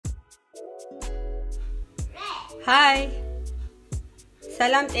ሃይ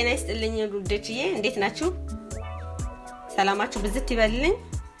ሰላም ጤና ይስጥልኝ ውዶችዬ እንዴት ናችሁ ሰላማችሁ ብዝት ይበልልኝ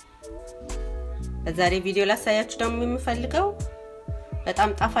በዛሬ ቪዲዮ ላሳያችሁ ደግሞ የምፈልገው በጣም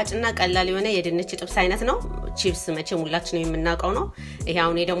ጣፋጭና ቀላል የሆነ የድንች ጥብስ አይነት ነው ቺፕስ መቼም ሁላችንም የምናውቀው ነው ይሄ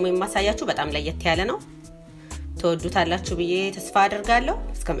አሁን ደግሞ የማሳያችሁ በጣም ለየት ያለ ነው ተወዱታላችሁ ብዬ ተስፋ አደርጋለሁ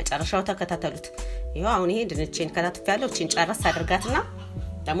እስከ መጨረሻው ተከታተሉት ይሄው አሁን ይሄ ድንችን ከታትፋለሁ እቺን ጨርስ አድርጋትና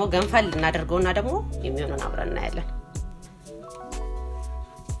ደግሞ ገንፋል እናደርገውና ደግሞ የሚሆነውን አብረን እናያለን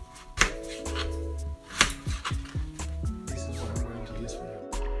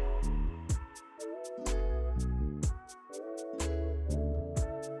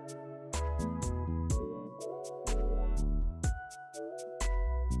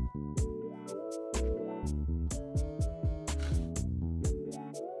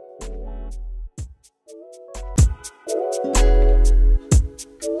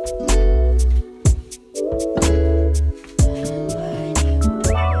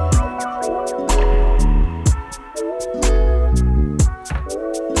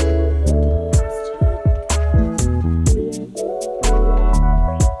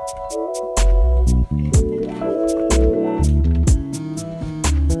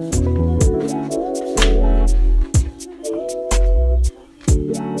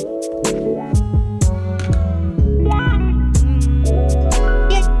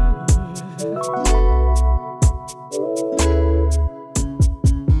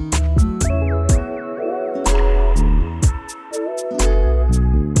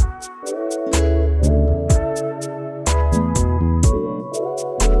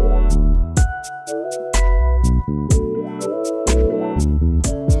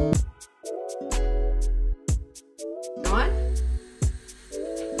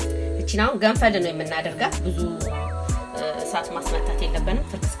ነው ገንፈል ነው የምናደርጋት ብዙ እሳት ማስመታት የለብንም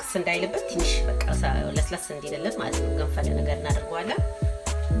ፍርክስክስ እንዳይልበት ትንሽ በቃ ለስለስ እንዲልለት ማለት ነው ገንፈል ነገር እናደርገዋለን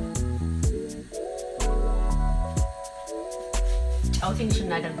ጫው ትንሽ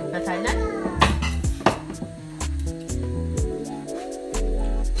እናደርግበታለን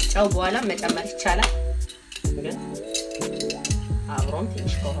ጫው በኋላ መጨመር ይቻላል ግን አብሮም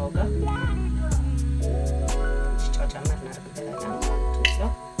ትንሽ ከሆጋ ጫው ጨመር እናደርግበታለን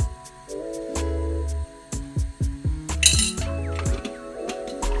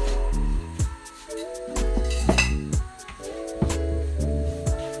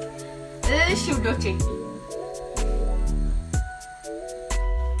እሺ ውዶቼ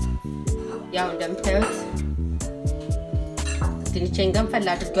ያው እንደምታዩት ድንቼን ገንፈል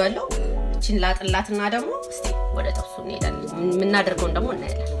አድርጌዋለሁ እቺን ላጥላትና ደግሞ እስቲ ወደ ጥብሱ እንሄዳለን ምናደርገውን ደግሞ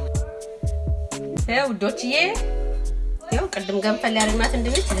እናያለን ያው ውዶችዬ ያው ቅድም ገንፈል ያደረግናት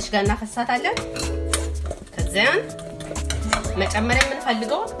እንድንች ትንሽ ጋር እናፈሳታለን ከዛን መጨመሪያ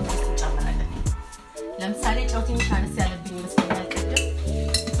የምንፈልገው እንጨምራለን ለምሳሌ ጫው ትንሽ አነስ ያለብኝ መስለኛል ቅድም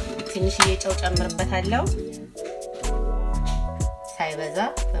ትንሽ የጫው ጨምርበታለሁ ሳይበዛ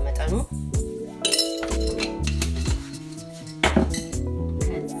በመጠኑ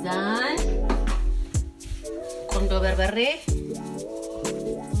ከዛን ቆንጆ በርበሬ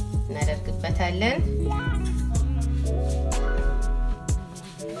እናደርግበታለን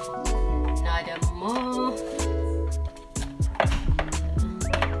እና ደግሞ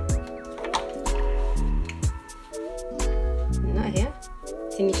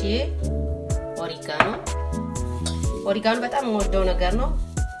ትንሽዬ ኦሪጋኖ በጣም ወደው ነገር ነው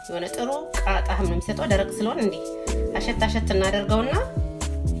የሆነ ጥሩ ቃጣም ነው የሚሰጠው ደረቅ ስለሆነ እንዴ አሸት እናደርገውና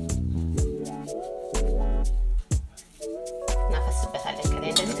እናፈስበታለን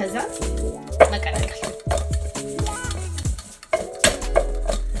ከላይ እንደዚህ ከዛ መቀላቀል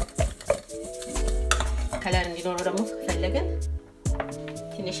ከለር እንዲኖረው ደግሞ ከፈለግን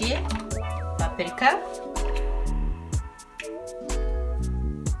ትንሽዬ ፓፕሪካ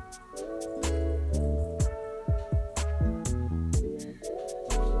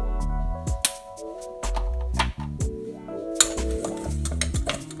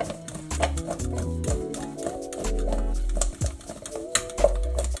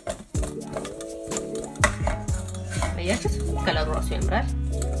ያችስ ከለሩ ራሱ ያምራል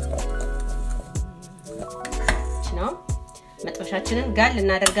ነው መጥበሻችንን ጋል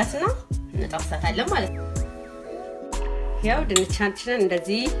እናደርጋትና እንጣፍሳታለን ማለት ነው ያው ድንቻችንን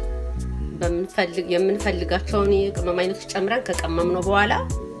እንደዚህ የምንፈልጋቸውን የቅመም አይነቶች ጨምረን ከቀመምነው በኋላ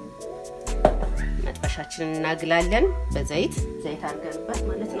መጥበሻችንን እናግላለን በዘይት አድርገንበት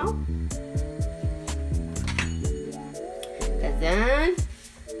ማለት ነው ከዛን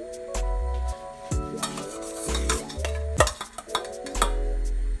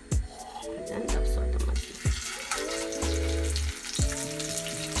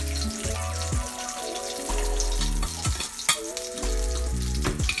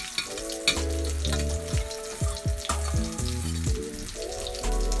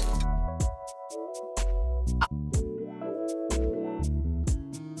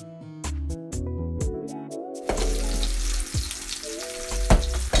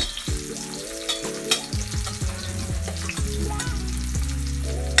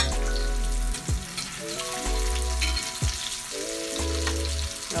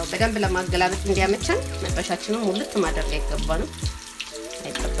ያው በደንብ ለማገላበጥ እንዲያመቸን መጥበሻችንን ሙልት ማድረግ አይገባንም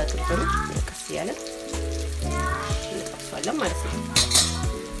አይጠበቅብንም ቀስ ያለ እንጠብሳለን ማለት ነው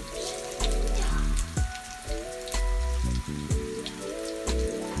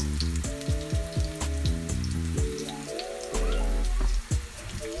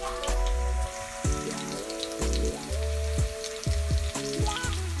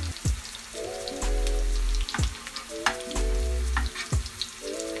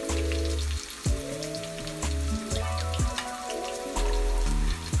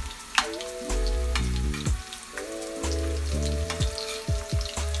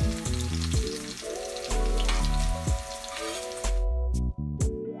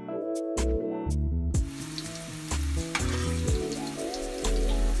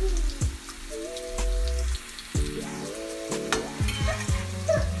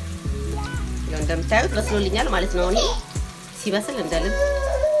እንደምታዩት በስሎልኛል ማለት ነው። እኔ ሲበስል እንደልብ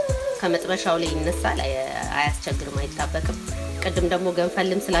ከመጥበሻው ላይ ይነሳል አያስቸግርም አይጣበቅም። ቀድም ደግሞ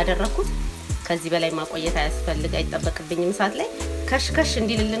ገንፈልም ስላደረኩት ከዚህ በላይ ማቆየት አይጠበቅብኝም ሰዓት ላይ ከሽከሽ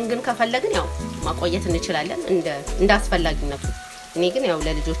እንዲልልን ግን ከፈለግን ያው ማቆየት እንችላለን እንደ አስፈላጊነቱ። እኔ ግን ያው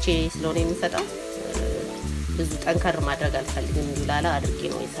ለልጆቼ ስለሆነ የሚሰጣው ብዙ ጠንከር ማድረግ አልፈልግም እንዲላላ አድርጌ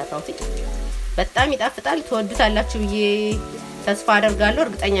ነው የሰራሁት። በጣም ይጣፍጣል ተወዱታላችሁ ብዬ ተስፋ አደርጋለሁ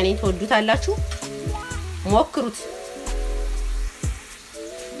እርግጠኛ ነኝ ተወዱታላችሁ ሞክሩት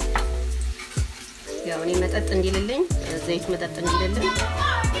ያው እኔ መጠጥ እንዲልልኝ ዘይት መጠጥ እንዲልልኝ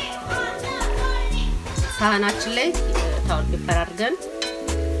ሳህናችን ላይ ታውል ፔፐር አድርገን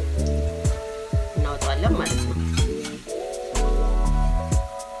እናወጣዋለን ማለት ነው